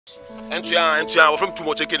And to from too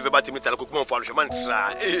much chicken about me tell cook for man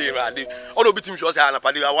try. Eh, Raddy. Although between you was a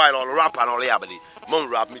while or rap and all yabby. Mom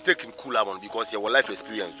rap me take him cool on because your life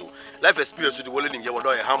experience though. Life experience to the world in your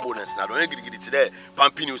humbleness now. Don't get it today.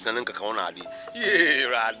 PAMPII news and Uncle Conadi. Yeah,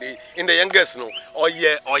 Raddy. In the youngest no. Oh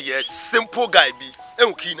yeah, simple guy be.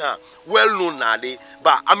 Eukina, well known nade,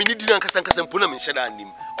 but I mean it didn't Casankas and Punam in Shatta and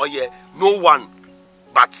him. Oh yeah, no one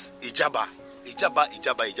but Agyaba.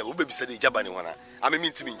 Agyaba. Baby said Agyaba anyone. I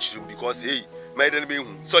mean to be true because hey, my enemy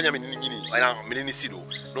Sonia Minini, and I'm Minisido,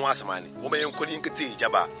 no answer money. Woman couldn't get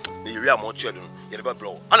Agyaba, the real Montreal, Yellow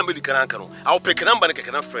Bro. I'm a medical uncle. I'll pick a number like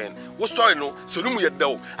a friend. What's story no? So no, you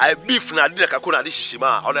know, I beef na did like a Kuna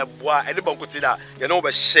Shima or a boy, and the Boncotida, you know,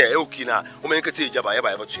 but share Okina, woman can take Agyaba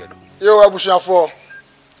ever to you. Yo, I wish for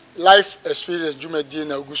life experience, Jume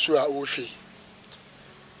Dina Gusua Oshi.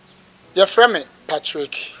 Your friend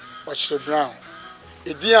Patrick Ochre Brown.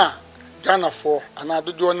 Idia Ghana for and I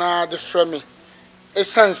do na the frame a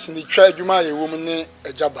sense in the try Juma a woman named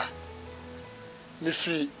Agyaba. Me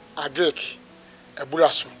free a Greek, a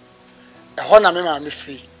Burasso. A honor me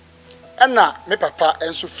free. And now me papa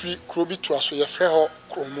and so free Krobi to us, your freho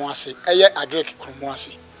Kromoasi, a Greek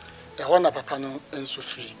Kromoasi. A honor papa no and so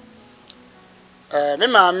free. Me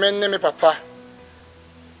ma me papa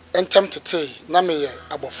entem tete na me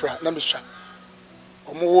abofra na me swa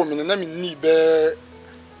omo wo me na me ni be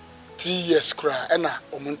 3 years kra e na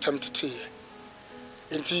omo entem tete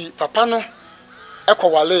enti papa no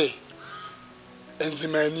ekowale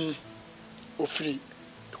enzimani ofiri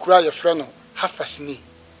kura ye frɛ no hafasni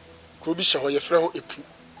kuro bi hye ho ye frɛ ho epu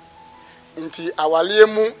enti awale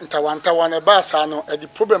mu ntawantawa na ba sa no e di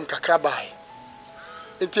problem kakra bai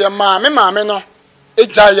enti ma me no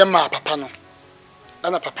eja ye ma papa no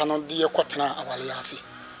ana papa no de yekotena awale ase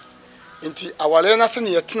enti awale na se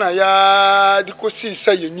ne yetena ya di kosi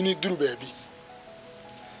se yenyini duru baabi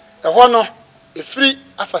ho no efiri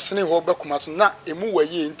afasene ho bekumato na emu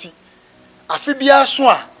waye enti afi bia so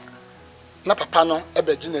a na papa no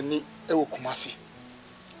ebeji nani ewo kumase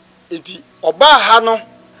enti oba ha no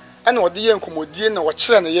ana ode ye nkomodie na wo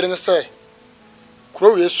kire ne yere ne se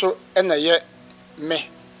kuro we so na ye me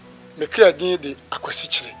kira din de akwasi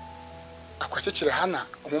kire hana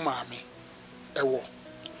ommaame ewo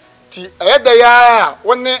ti ayeda ya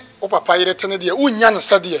woni o papa yire tene de unya ne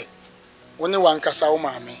sade woni wankasa wo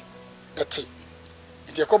maame ete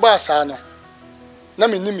iti ekoba asa no na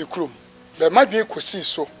menni mikrom be madwen kosi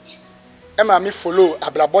so e ma me follow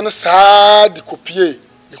ablabo no saa di kopie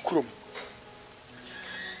mikrom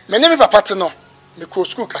menni papa te no me ko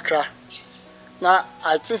school kakra na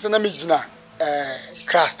I think na me gina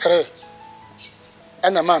class 3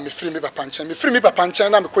 ana ma me free me papa nchen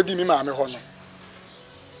na me kodi mi ma me ho no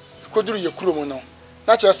koduru ye kurom no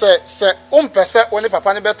na che se ompese woni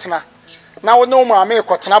papa ne betena na woni o ma me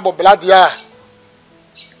kotena boblade a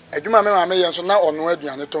adwuma me ma me yenso na ono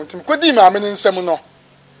aduane to ntim kodi ma me nsem no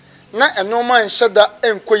na eno ma nheda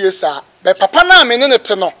enkoye sa be papa na me ne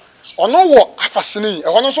te no ono wo afaseni e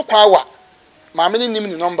ho no so kwa wa ma me nim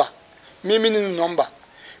ni number mi ni number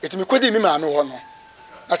etimi kodi mi ma me ho no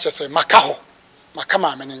na che se maka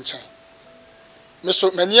ma me nchen me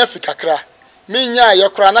so mani afika kra me nya ye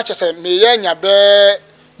kra na che se me ye nya be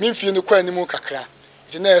me mfie no kwa animu kakra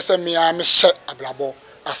iti na ye se me a me hye ablabo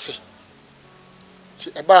ase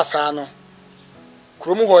ti e ba sa no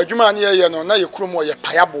kromu ho adwuma ne ye no na ye kromu ho ye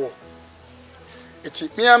payabo iti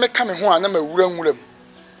me a me ka me ho a na ma wura nwuram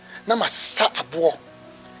na masesa abo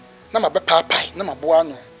na ma be papai na ma bo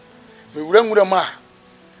ano me wura nwuram a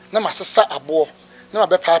na masesa abo na ma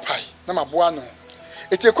be papai na ma bo ano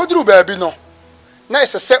eti ekoduru baabi no na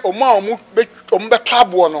esese omu betwa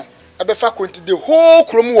abo no ebefa konti de whole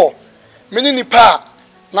krom wo meni nipa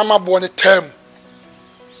na mabo ne tam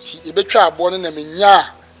ti ebetwa abo no na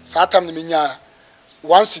menya saatam na menya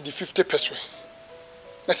 150 pesos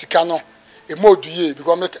na sika no e moduye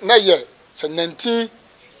because na ye se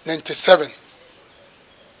 1997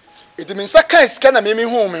 edi mensa kan sika na memi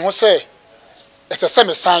hu se etese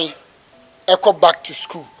me san eko back to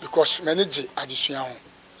school because manage adisua ho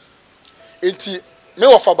enti me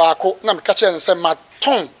wo fa baako na me ka kire nse ma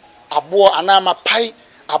ton abo ana ma pai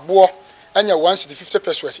abo anya 150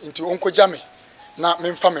 pesos enti onko jame na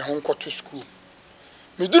me mfa me ho nko to school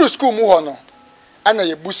me duru school mu ho no ana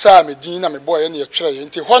ye busa me din na me boy na ye twere ye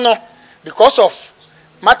enti ho no because of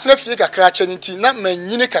matna fie kakra che enti na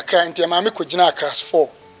manyini kakra enti ma me kogina class 4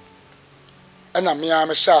 ana me a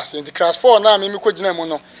me shas enti class 4 na me kogina mu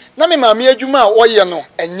no na me ma me adwuma a oye no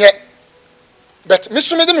enye but me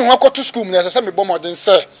so me de me ho akoto school na se me bomodin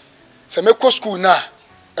se me ko school na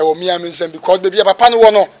e wo me am nsem because baby papa no wo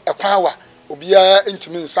no e kwan wa obi a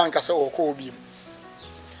ntimi nsan ka se wo ko obi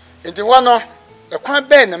Enti wano e kwan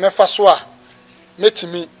ben na mefa so a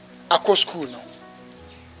metimi akọ school no.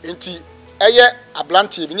 Enti eye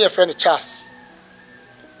ablante bi ne friend Charles.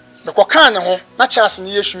 Me kokan ne ho na Charles ne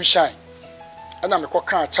ye shoe shine. Ana me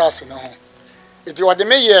kokan Charles ne ho. Enti wode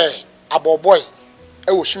me ye aboboy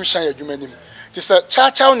e wo shoe shine adwuma nim. Ti se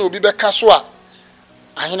cha na obi beka so a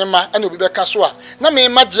ahenema ana obi beka so a na me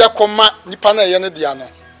magye akoma nipa na ye ne dia no.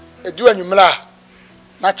 Edu anwumra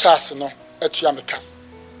na Charles no atua meka.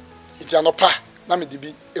 Enti anopa na me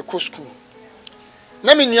dibi eko school.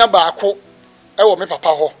 Na me nua baako e wo me papa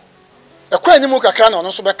ho. Ekwa animu kakra na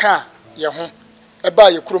ono so beka ye ho. Eba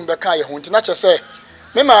ye kurom beka ye ho. Nti na kyese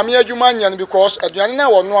me maame adwuma nya no because aduane na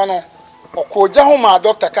wo no ano okogya ho ma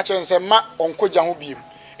doctor ka kire nse ma onkogya ho biem.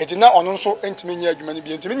 Enti na ono nso entimi nya adwuma no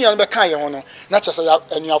bi. Enti me nua no beka ye ho no na kyese ya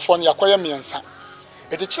anuafo no yakoye miensa.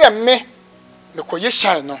 Enti kire me koye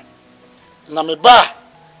shine no. Na me ba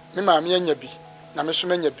me maame anya bi na me so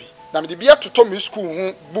manya bi. Na me de bia toto me school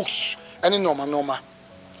ho books ene normal.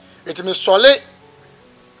 Enti me sole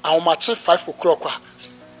ahomache 5 o'clock a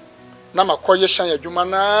na makoye shine adwuma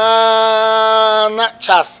na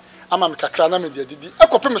Charles ama me kakra na me de adidi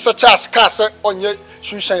ekopem se Charles ka se onye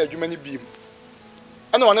shine adwuma ni biem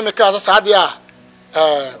ana wona me ka sa de a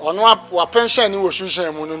ono wa pension ni wo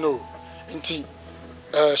shine mu no nti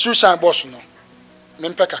shine boss no me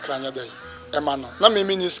mpe kakra nya dai e ma no na me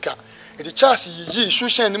miniska enti Charles yi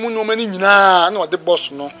shine ni mu no ma ni nyina na ode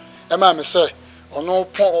boss no e ma me se ono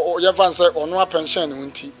pon ye van se ono a pension ni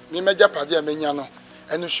nti me megya pade a menya no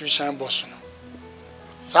enu shine boss no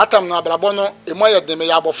satam no abrabo no emoye de me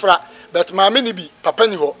ya abofra but ma me ni bi papa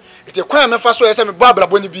ni ho ite kwan me fa so ye se me bo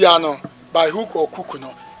abrabo ni bia no by hook or crook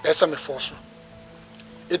no ye se me force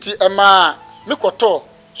iti ema me koto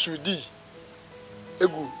sudi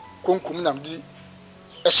egu konkum nam di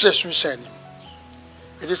ehye shine ni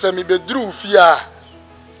iti se me bedru fi a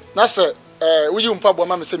na se uyi mpabo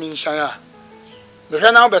ma me se me nshan a me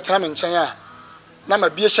hwe na obetena me nchen a na ma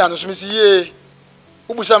bie sha no so me si ye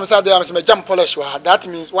ubusa me sa de am se me jam polish wa that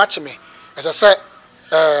means watch me as I say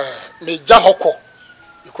me ja hoko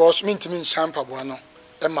because me ntimi nshan pabo no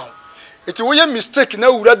e ma iti wo ye mistake na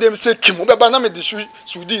wura dem se kim wo beba na me de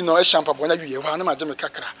sudi no e shan pabo na wiye wa na ma je me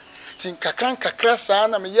kakra tin kakra sa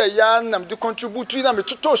na me ye ya na me de contribute na me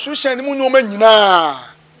toto su shan ni mu no ma nyina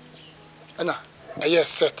ana aye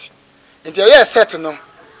set nti aye set no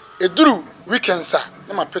eduru weekend sa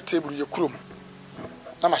na ma pete buru ye kurom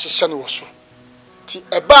na ma hyehye no wo so ti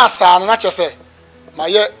eba sa na kyese ma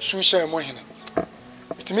ye shuhye mo hene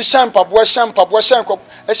ti mi shampabo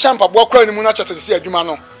shampabo kwa ni mu na kyese si adwuma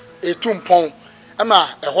no etumpon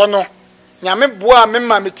ama eho no nyame boa me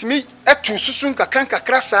ma metimi etu susun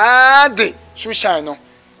kakra saa de shuhye no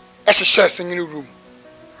ehyehyɛ singini room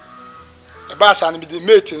eba sa na bi de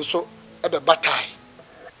mate nso ebe batai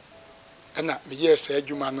ena me ye sa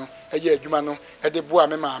adwuma no eye adwuma no de boa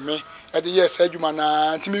me ma me de ye sa adwuma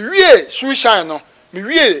na nti me wie shuhye no me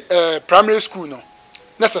wie primary school no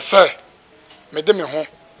necessary me de me ho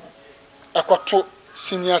ekoto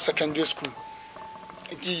senior secondary school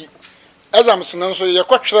iti exams no so ye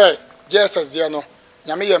kwatwere JSS dia no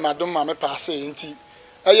nyame ye madom ma me pass enti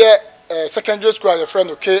eye secondary school your friend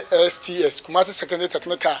KSTS Kumasi secondary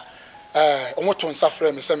technical omoton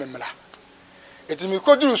safre me se me mra enti me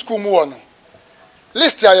koduru school mu wo no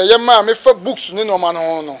list ya ye ma me fa books ni no ma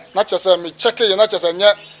no na chese me check ye na chese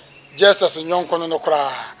nya Jesus nyonko no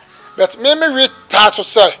kra but me we ta so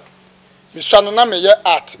say me swa no na me ye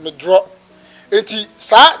art me draw enti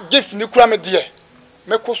sa gift ni kura me de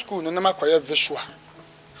me ko school no na makoye visual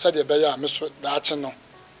say de be ya me so da ache no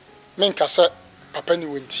me nka say papa ni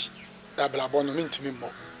wonti da blabo no me ntimi mo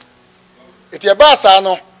enti e ba sa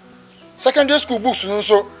no secondary school books no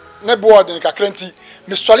so ne board ni kakra nti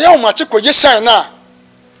me sori ya ma che ko ye shine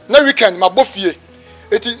na weekend ma bofie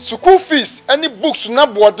eti school fees any books na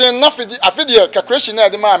boarding na afidi calculation na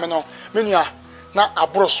de ma me no menua na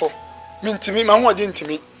abroso mintimi ma ho de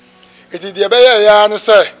ntimi eti de be ya ne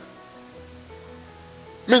say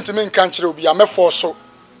mintimi nkan kire obi a me forso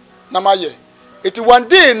na maye eti one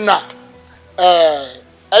day na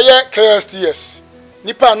eye KSTS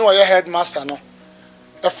nipa no ye headmaster no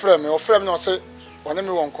e frame no say wona me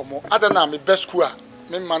won komo ada na me best school a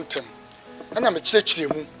me mantem na me kire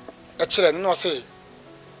mu e kire no say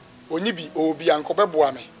oni bi obi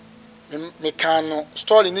ankobeboa me kan no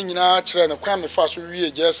story ni nyina kire no kwa me fa so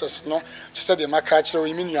wie Jesus no se de maka kire o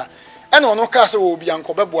iminua e na ono ka se obi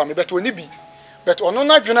ankobeboa me bet oni bi bet ono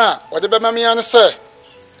na dwena o de be ma me an se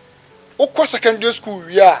ukwa secondary school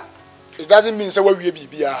wi a it doesn't mean say wa wie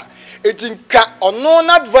bibia etinka ono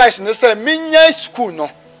na advice ne say menya school no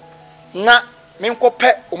na me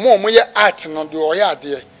nkope omo ye art no de o ya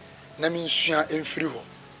ade na me nsua emfiri ho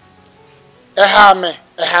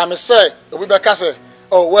ɛha me say obi bɛka say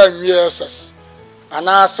oh when years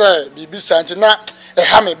ana say bibi santi na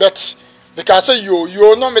ɛha me bet because say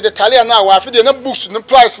yo no me the Italian na wa afide na books no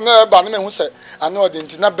price na ba na me hu say ana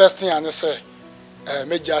odinti na best thing ane say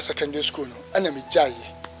major secondary school no ana me gyaye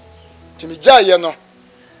ti me gyaye no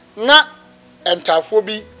na entafo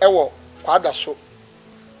bi ɛwɔ kwada so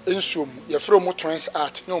ensuom ye frɛ mo twins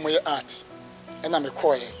art na mo ye art ɛna me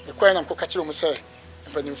koye na me kokakire mo say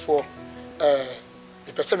mpanimfo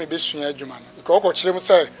ipese me besua adwuma no because okokire mo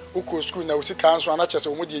say uko school na usi kanso ana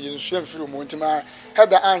kyese mo de ye nsua mfiri mo ntima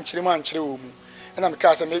heda ankyire mo ankyire wo mu ɛna me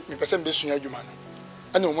ka say me pese me besua adwuma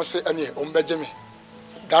no ɛna mo say ɛne o mbɛgye me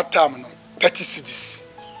that time no 30 cedis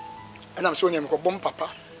ɛna me say oni me ko bom papa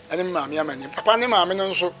ɛne me maame amani papa ne maame no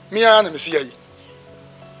nso me a na me si yayi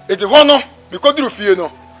eti ho no me ko duru fie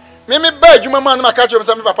no me ba adwuma ma na maka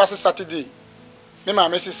kyerɛ me papa se Saturday me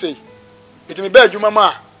maame se sei eti me ba adwuma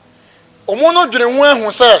ma omo no dwene ho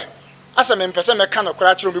ehun say asa me mpese me ka no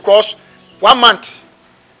kora kyerɛ because 1 month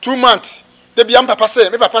 2 months de bia papa say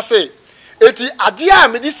me papa say eti ade a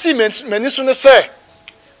me di si mani so ne say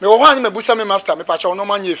me wo ho an me busa me master me pa kyerɛ no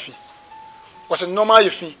ma nya efi was no ma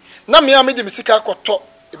efi na me a me de me sika akɔtɔ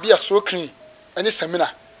ebi aso clean ani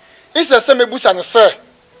seminar isa se me busa ne say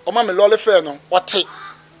o ma me lole fe no wote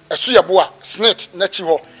esu ye boa snitch na chi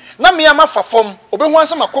ho na me ama fafom obehu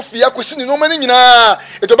ansa makofi akosi ni no mani nyina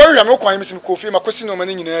eto ba hwame kwan me sim kofi makosi no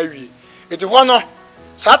mani nyina awie eti ho no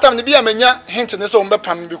saa tam ne bia manya hint ne se o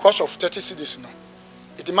mbepam because of 30 cedis no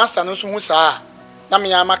eti master no so hu saa na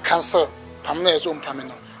me ama cancel pam na ezo mpam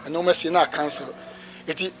no eno ma si na cancel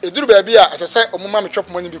eti eduru ba bia asese omuma me twop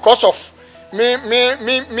money because of me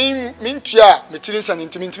ntua me tirinsa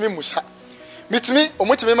ntimi musa mitimi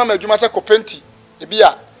omutimi mama adwuma se kopenti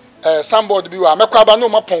ebia sandboard bi wa mekwa ba no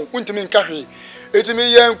mapon untimi nka hwe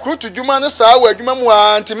etimi ye nkrutu dwuma ne saa wa adwuma mu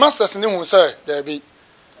anti masters ne hu se da bi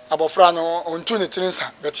abofra no ontu ne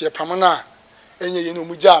tirinsa betie pam na enye ye no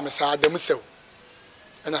mugya me saa adam sew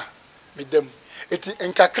na medam eti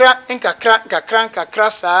nkakra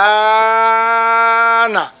saa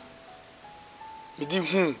na medi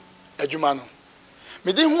hu adwuma no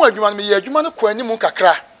me ye adwuma no kwani mu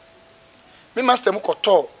kakra me master mu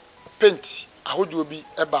koto paint ahodo bi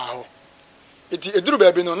eba ho eti eduru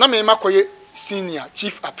ba bi no na me makoye senior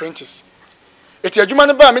chief apprentice eti adwuma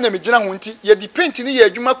no ba me na me gina ho nti ye di paint ni ye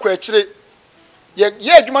adwuma kwa akire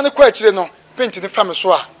ye adwuma no kwa akire no paint ni fa me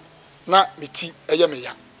so a na meti eye me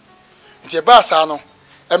ya eti e ba sa no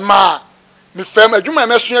e ma me fam adwuma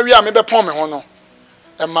me so awi a me be pon me ho no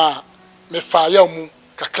e ma me fa ya mu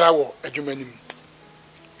kakra wo adwuma nim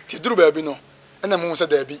ti duru ba bi no na me hu se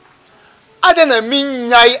da bi ade na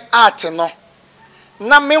minyai art no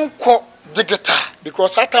na menko digital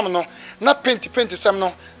because that time no na paint sem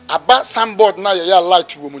no aba sandboard na ya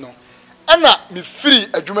light wo mu no na me free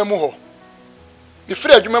adwuma mu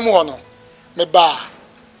ho no me ba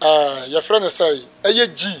your friend say eye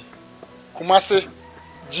G kumase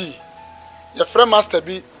G your friend master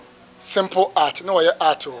bi simple art na wo ye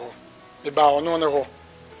art ho me ba ono ne ho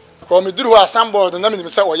ko me duru ho sandboard na me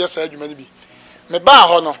say wo ye say adwuma ni bi me ba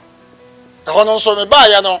ho no ho no so me ba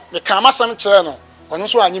ya no me ka masam kire no ono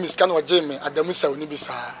so anyi miska no oje me adamu saw ni bi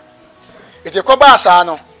saa ete ko ba saa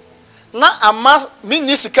no na ama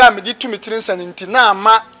minni sika me di tumi tirinsa nti na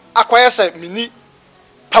ama akoye se mini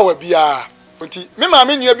power bia nti me ma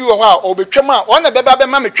me nua bi wo ho a obetwam a ona beba be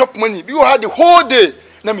ma me twop money bi wo ha the whole day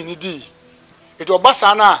na mini di ete oba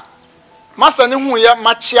saa na master ne hu ya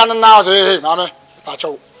machia na na hey ma me pa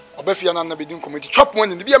chawo oba fia na na be di nkomo twop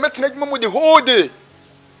money bi a metena adwuma mu the whole day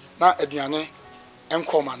na aduane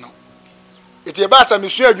enkoma no eti eba asa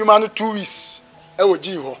mesu adwuma no 2 weeks e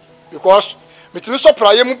wogi ho because metimi so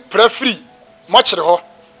praye mu pra free mo kire ho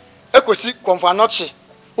ekosi konfa no che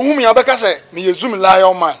ohum ya beka se me yezum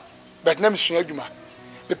lion man but na mesu adwuma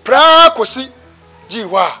me pra kosi gi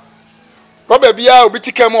ho a roba bia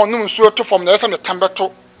obitika mo onum so to from na esa me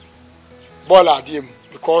tambeto ball adiem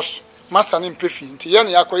because masa ne mpefi nti ye na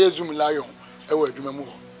yakoye zoom lion e wo adwuma mu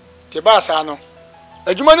ho ti eba asa no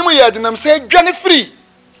adwuma ni mu ye adinam se adwane free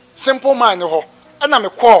simple man ho ana me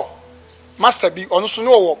call master bi ono so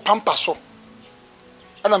no wo pampa so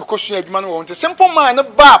ana me kosu adwuma no wo nti simple man no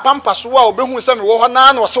ba pampa so wa obehu se me wo ho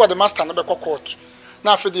na na wo se wo the master no be court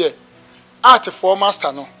na afede art for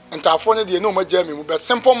master no ntafo ne de no ma jami mu be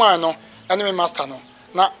simple man no ene me master no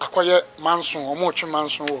na akoye manson o mo twe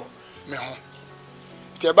manson wo me ho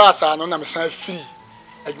ti ba sa no na me san free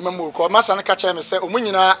adwuma mu ko master no ka che me se o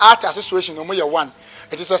munyina art association no mo ye one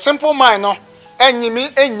it is a simple man no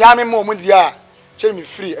enyame mo dia chere me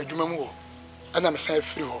free adwuma mu ho ana me san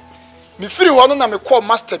free ho me free ho no na me call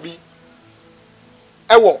master bi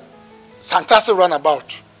ɛwɔ Santase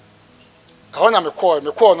runabout ɛhɔ na me call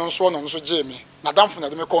no nso gye me na damfo na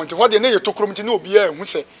de me call nti hɔ de na yɛ tokrom nti na obi a hu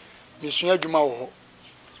sɛ me sua adwuma wɔ hɔ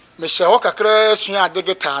me hyɛ hɔ kakra sua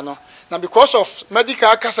adegeta no na because of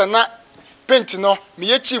medical kasa na paint no me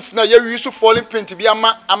yɛ chief na yɛ use falling paint bi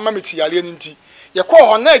ama material ni nti yɛ kɔ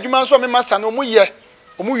hɔ na adwuma nso me master no mu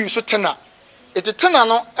use tena tena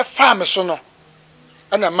no ɛfa me so no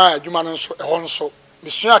ɛna ma adwuma no nso ɛhɔ nso me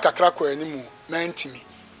sua kakra kɔ animu na ntimi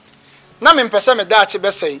na me mpɛsɛ me daache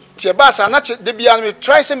bɛsɛi tie ba sa na de bia me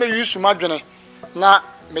try say me use madwene na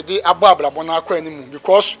me de abo abrabo na akɔ animu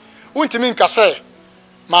because untimi nkasɛ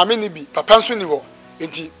maame ni bi papa nso ni hɔ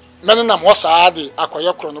enti mene nam hɔ saa de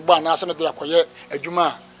akɔyɛ kro no bo ana asɛ me de akɔyɛ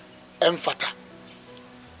adwuma ɛmfata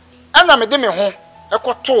ana me de me ho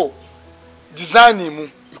ɛkɔto designing mu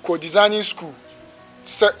because designing school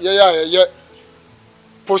sɛ yɛ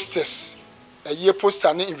posters a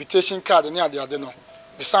poster ne invitation card ne ade no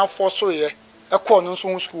me san forso ye ɛkɔ no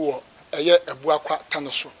nso school wɔ ɛyɛ abuakwa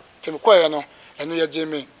tano so te me kɔyɛ no ɛno yɛ gye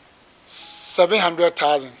me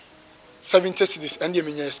 700,000 70 cedis ɛnde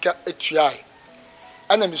me nya ska etuai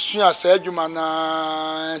ana me sua saa adwuma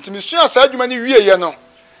na nti me sua saa adwuma ne wie ye no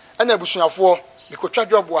ana abusuafoɔ me kotwa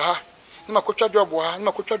job wɔ ha ne makotwa job wɔ ha ne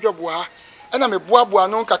makotwa job wɔ ha ana me boaboa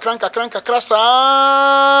no kakra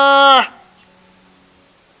saa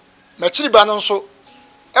machiri ba no nso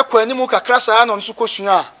ekɔ animu kakra saa no nso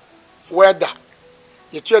kosua weda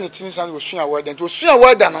yetua ne tinisa no osua weda nti osua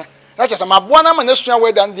weda no na kyesa maboa na ma na sua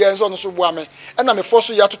weda no de nso no so boa me na me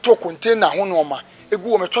forso ya toto container ho no ma egu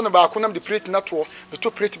wo me to no ba ko na me de plate na to me to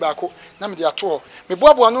plate ba ko na me de ato me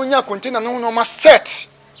boaboa no nya container no ho no ma set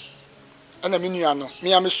ana me nua no me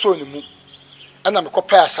ya me so ne mu ana me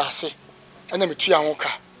kopa asase ana me tua ho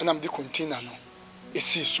ka ana me de container no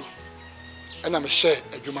esi so ana me share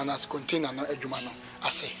adwuma na container no adwuma no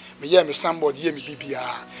ase me ye me sandboard ye me bibia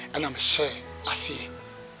ana me share ase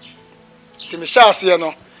ti me share ase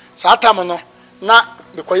no saa tam no na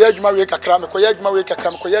me koye adwuma we kakra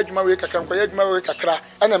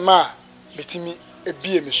ana ma metimi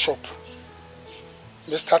ebie me shop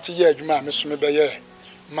me start ye adwuma me so me be ye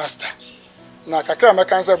master na kakra me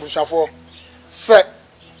kan say busuafo se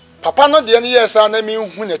papa no de ne ye sa na me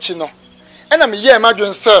hu na chi no ana me ye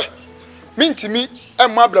madwen se mintimi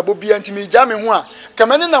emma brabo bia ntimi gya me ho a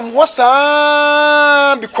kamane nam ho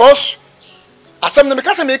saa because asem na me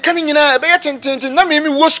kasa me kan nyina ebe ye tintintin na me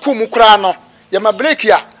wo school mu kra no ye ma break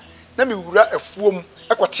ya na me wura afuom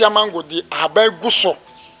ekote amango de aban guso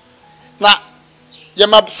na ye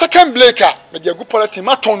ma second break a me de agu polity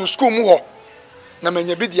ma ton no school mu ho na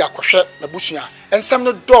manya bi di akohwe na busua ensem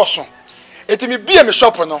no doso etimi bia me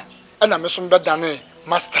shop no na me so mbedane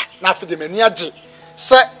master na afide mani age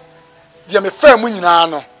se de me fa mu nyina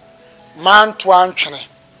no man to antwene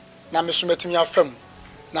na me so metimi afam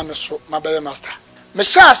na me so mabaye master me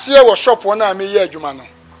sha ase wo shop wona na me ye adwuma no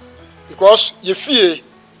because ye fie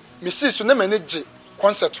me si so na manage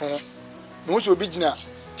concert ho me wo obi gina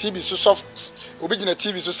TV so soft obi gina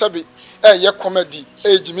TV so sabi ye comedy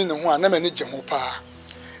ejimi ne ho a na manage ho pa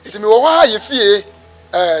etimi wo ha ye fie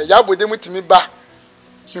ya bode mutimi ba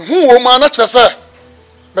me hu wo ma na kire se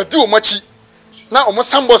me di wo machi na omo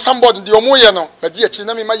sambod ndi omo ye no me di achi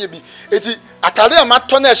na me maye bi eti atare a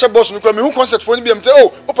mato na ehye boss no kura me hu concert fo ni bi am te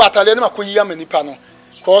opa atare na makoyi ya manipa no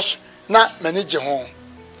cause na manage ho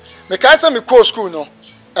me kai say me call school no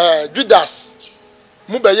Judas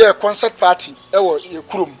mu be ye concert party ewo ye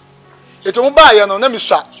kurom eto mu ba ye no na me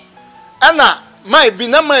sua ana mai bi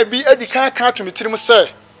edi kan to me tirim say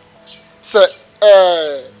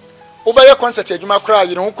wo be ye concert adwuma kura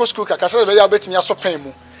ye no call school kaka say be ya betimi aso pan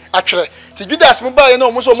mu atwere ti Judas mu ba ye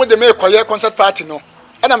no mo so mo de me koye concert party no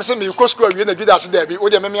ana me say me call school awie na Judas da bi wo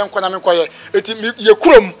de me enko na me koye eti ye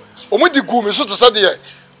kurom omo di gu me so to say de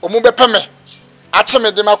omo be peme ache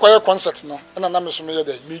me de makoye concert no ana na me so me ye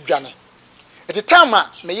de me dwane eti time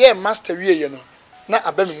me ye master wie ye no na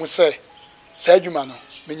aba me mu say sa adwuma no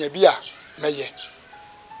me nya bi a me ye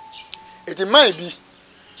eti mai bi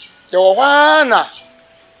ye wo hwa na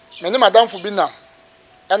me ne madam fu bi na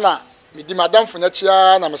ana me di madam fu na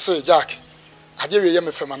chia na me say Jack ade wie ye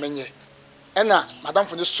me fema menye ana madam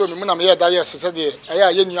fu ne so me mu na me ye da ye sese de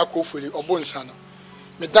aya ye nua kofori obonsa no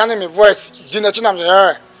me dane me voice di na chi na me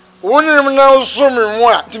wonim na so me mu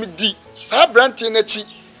a timi di sa branti na chi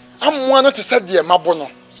ammoa no te se de mabo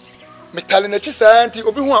no metale na chi sa anti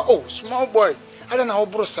obi hu a oh small boy ada na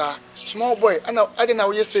obro sa small boy ana ada na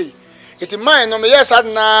wo ye sei eti mine no me yes ad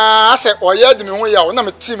na ase oye de me hu ya wo na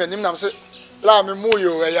me team anim na me se la me mu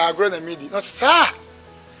yo ya agro na midi no sa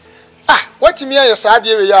what me ya sa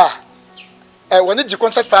de we ya woni ji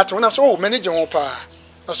concert party wo na so oh manage ho pa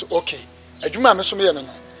no so okay adwuma me so me ye no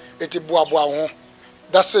eti boaboa ho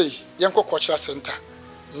da sei yenko cultural center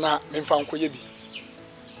na memfa nkoye bi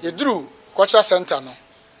yeduru cultural center no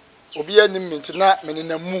obi anim minti na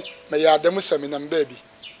meninamu me ya adamu seminam ba bi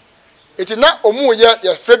eti na omu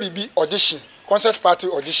ye fra bibi audition concert party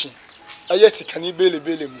audition aye sikani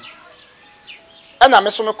bele mu ana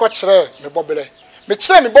me so me ko kire me bobere me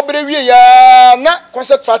kire me bobere wie ya na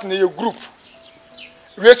concert party na ye group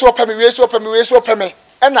we so pame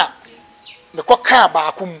ana me ko ka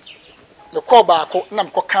baako mu me ko baako na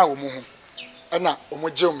me ko ka wo mu ho ana omo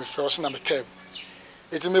je o me fe o so na me ka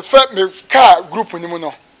eti me fa me ka group ni mu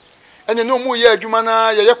no ene no mu ye adwuma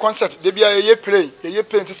na ye concert de bia ye play ye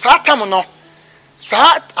paint sa tam no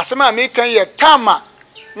sa asema me kan ye tama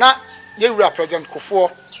na ye wura president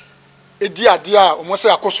kofo edi ade a omo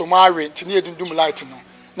se akoso mawe tini edundum light no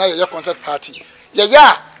na ye concert party ye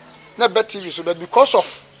ya na bet TV so but because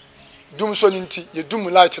of dum so ninti ye dum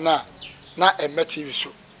light na emme TV so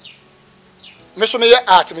me so me ye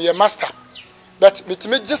art me ye master but me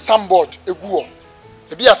timi je samboard eguo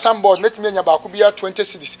e bia samboard metimi anya ba ko bia 20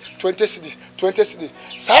 cedis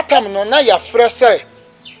sa time no na ya frese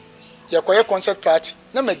ye koye concert party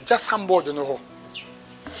na me just samboard no ho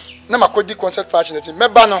na makodi concert party na ti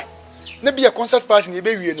meba no na bia concert party na e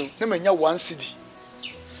be wie no na manya 1 cedi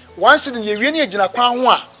ye wie na ye gina kwan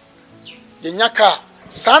ho a ye nyaka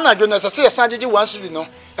sana dwo na se san jeje 1 cedi no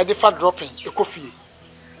e de fa dropping e kofie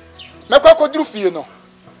mekwa koduru fie no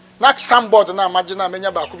na samboard na amaje na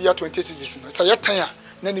menya ba ko bia 20 cedis no se ye tan a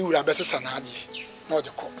na ni wura besesa na ade na o de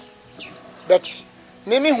ko but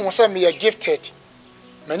me hu say me gifted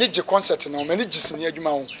many je concert no many jisini adwuma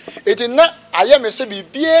ho eti na aye me se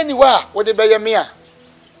bibie ni wa wo de beye me a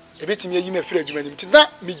ebetimi ayi me frɛ adwuma nim ti na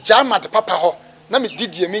me jama de papa ho na me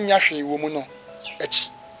didie me nya hwe wo mu no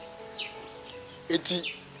achi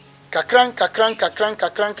eti kakran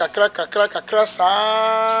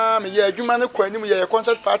sa me ye adwuma ne kwa nim ye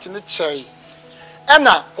concert party ne chei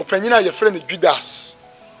ana opanyina ye frɛ ne Judas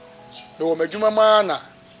no wo madwuma ma na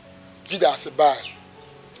Judas bai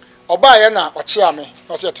oba ye na ochia me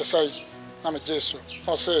no se te sai na me jesu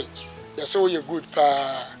no se ye se wo ye good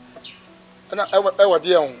pa ana ewo de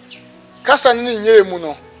ehun kasa ni nye mu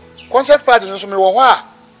no concert party no so me wo ho a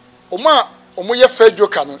omo ye fa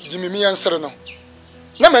joka no jimimi ensere no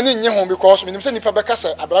na mani nye ho because me nim se nipa be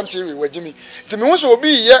kasa abrante we wagimi ti me hu so obi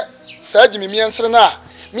ye sa jimimi ensere na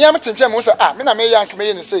me am tenche me hu so me na me yank me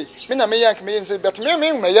ye ne sei me na me yank me ye ne sei but me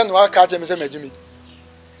ye no aka je me se magimi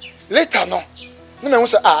later no na me hu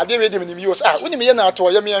so ade we de me nim yo so woni me ye na ato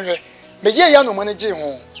ye me hwe me ye ya no mo ne je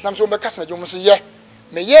ho na me so be kasa na je mo so ye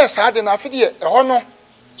me ye sa de na afide e ho no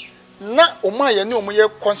na omo aye ne omo ye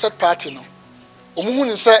concert party no omo hu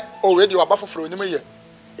ni se already wa ba foforo ni me ye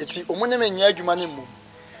eti omo ne me nya adwuma ne mum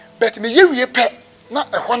but me ye wie pe na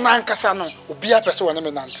e ho na nkasa no obi a pese wo ne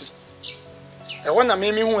me nante e ho na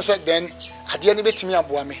me hu se then ade ne betimi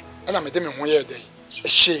aboa me na me de me ho ye dai e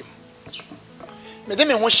shame me de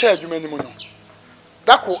me ho share adwuma ni mu no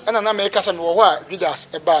dako na me kasa me wo ho a Judas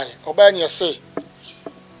e bai oba ne ye say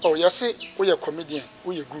oh yes we are comedian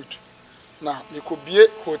we are good na me ko bie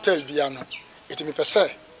hotel bia no eti me pese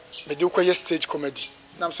me de ko ye stage comedy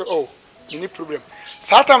na me say oh any problem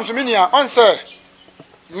satam so me nia on say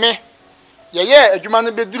me ye adwuma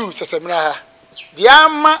no beduru sesemra ha de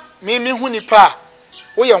ama me hu nipa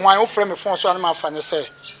wo ye hwan wo frɛ me phone so na ma fa ne say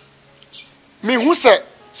me hu say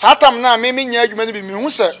satam na me nya adwuma no bi me hu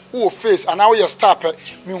say wo face ana wo ye star pe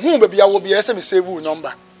me hu ba bia wo bia say me save wo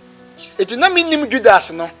number eti na me nim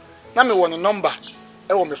Judas no na me wo no number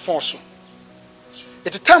e wo me phone so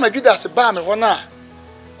eti time Judas ba me ho na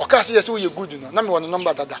o ka say yes wo ye good no na me wo no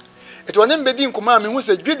number dada eti wo ne mbedi nkoma me hu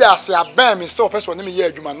say Judas aba me say o person ne me ye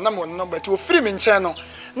adwuma na me wo no number eti o free me nchen no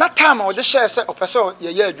na time o de share say o person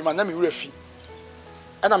ye adwuma na me wura fi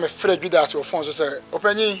ana me frɛ Judas wo phone so say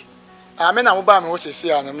opanyi me na mo ba me ho sesi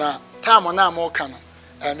a na time na mo ka no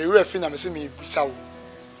me wura fi na me say me bisa wo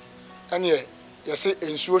ane ye say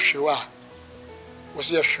ensuo hwewa wo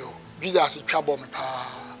say hwewo Judas twa bɔ me pa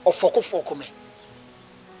ofoko me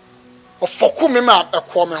ofoku me ma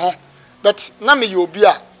ekwo me ho but na me yobi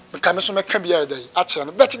a me ka me so me ka bia dai a kire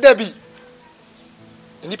no but da bi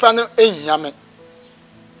nipa no ehia me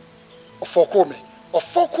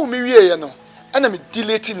ofoku me wie ye no ana me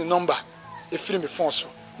delete ni number e free me phone so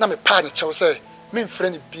na me pa ne chew say me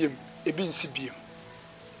mfrɛ ni biem e bi nsi biem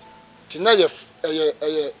ti na ye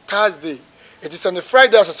Thursday it is on a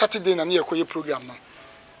Friday or Saturday na na ye koye program no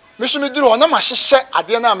me so me duru ho na ma hyehyɛ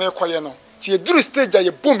ade na me koye no ti e duru stage a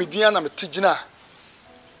ye bom dia na me tigina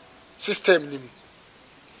system nim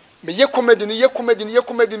me ye comedy ni ye comedy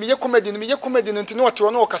ntino ote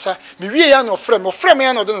ono okasa me wie ya no frame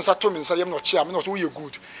ya no de nsa to me nsa yem no chia me no so we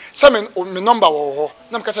good say me number wo ho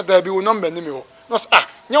na me kasa da bi wo number ni me ho no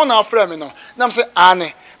nye ona afra me no na me say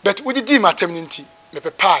ane but we di matem nti me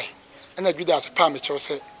pepai na dwida as pa me chew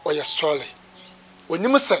say oye sorry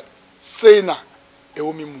onim say na e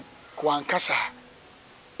wo mimu ko ankasa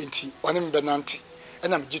nti one me benante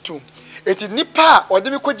na me gitum enti nipa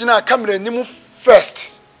ode me ko gina camera nimu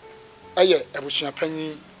first aye ebusuya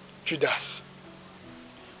panyi Judas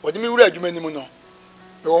ode me wura adwuma nimu no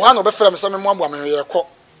me wo ha no be frɛ me sɛ me moaboa me ye kɔ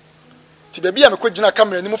ti baabi a me ko gina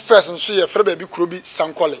camera nimu first nso ye frɛ baabi kuro bi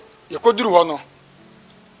Sankole ye ko duru ho no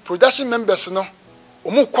production members no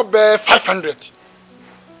omu kɔ be 500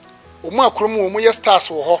 omu akromu omu ye stars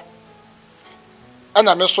wo ho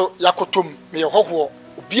ana me so yakotom me ye hoho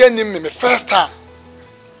obi anim me first time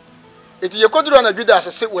eti ye ko duru na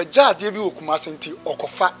Judas se wagya ade bi okuma senti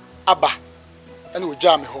okofa aba ana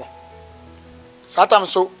ogya me ho satam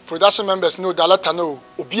so production members no dalata no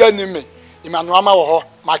obi anim me imanu ama wo ho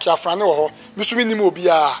maki afrane wo ho misumi nim obi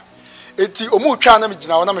a eti omu twa na me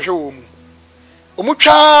gina wo na me hwe wo mu omu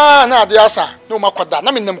twa na ade asa na o makoda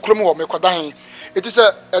na me nam krom wo me koda hen eti se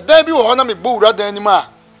edan bi wo ho na me bo wura dan anim a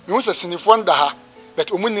me hu se sinifo nda ha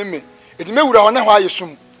but omu nim me edi me wura ho na ho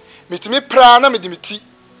ayesum metimi pra na me dimiti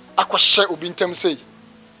akohye obi ntam sei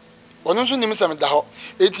wono nso nim se me da ho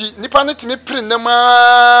eti nipa ne timi pre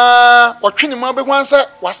nema wotwene mu abehu anse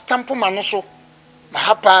wa stamp ma no so ma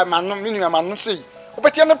hapa ma no menu ma no sei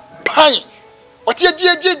obetia ne pan otie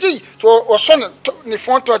gigi to oso ne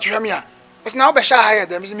fon to atwehame a bes na obehya ha ya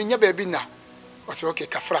dem me nya ba bi na otie okay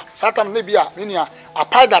kafra satam ne bia menu a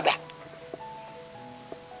apai dada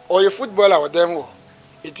oye footballer o dem wo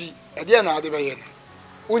eti ede na ade be ye no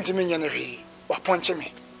wontimi nya ne hwe wa ponche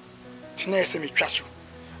me tina ese me twaso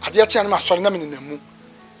ade atia na ma sori na me ninamu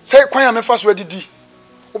sei kwan ya me fa so adidi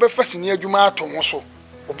wo be fa sini adwuma ato ho so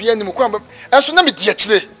obi anim kwan enso na me di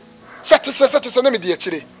akire sete na me di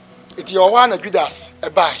akire eti o wa na Judas e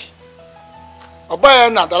bai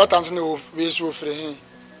obai na dalatan ne we so frɛ hin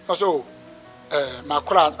so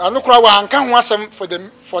makura anukura wa anka ho asem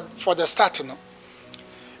for the start no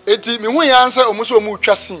eti me hu ya ansa omuso omu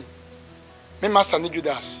twasin me masa ni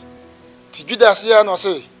Judas ti Judas ya no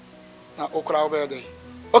say na okura obai dey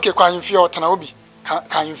okay kwa himfie otana obi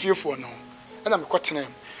ka himfie fo no na me kwotena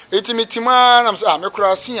eti metima na me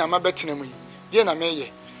kura sin ama betena mu yi die na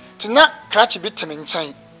meye ti na krachi biteme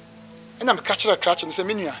nchan na me ka kire krachi no se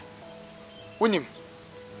menua wonim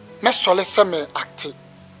me sole se me acte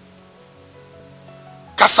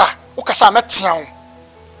kasa o kasa metia ho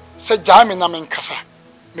se jame na me nkasa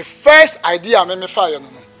me first idea me fire no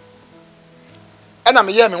no na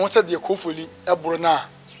me ye me ho se de kofoli eboro na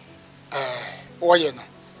oye no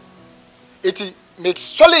eti make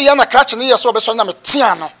sole ya na krachi no ye so obeso na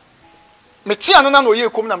metia no na no ye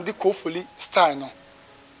kom na me de kofoli style no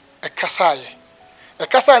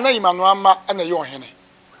ekasa na imanu ama na ye ohene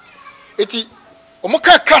eti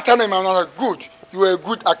omoka kata na imanu good, you are a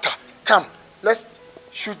good actor, come let's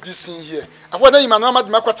shoot this scene here afọ na imanu ama de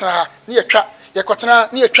makotena ha na ye kotena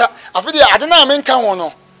na ye twa afọ de ade na amenka ho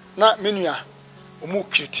no na menua omu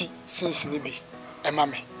kreti since ni bi ema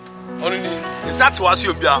me only is that was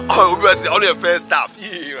you bia obi was only a first staff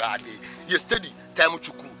you steady time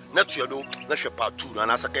chuku na to do na hwe part 2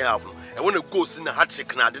 na second half no and when it goes in the hat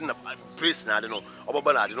trick na de na praise na de no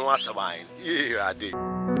obaba na de no asaban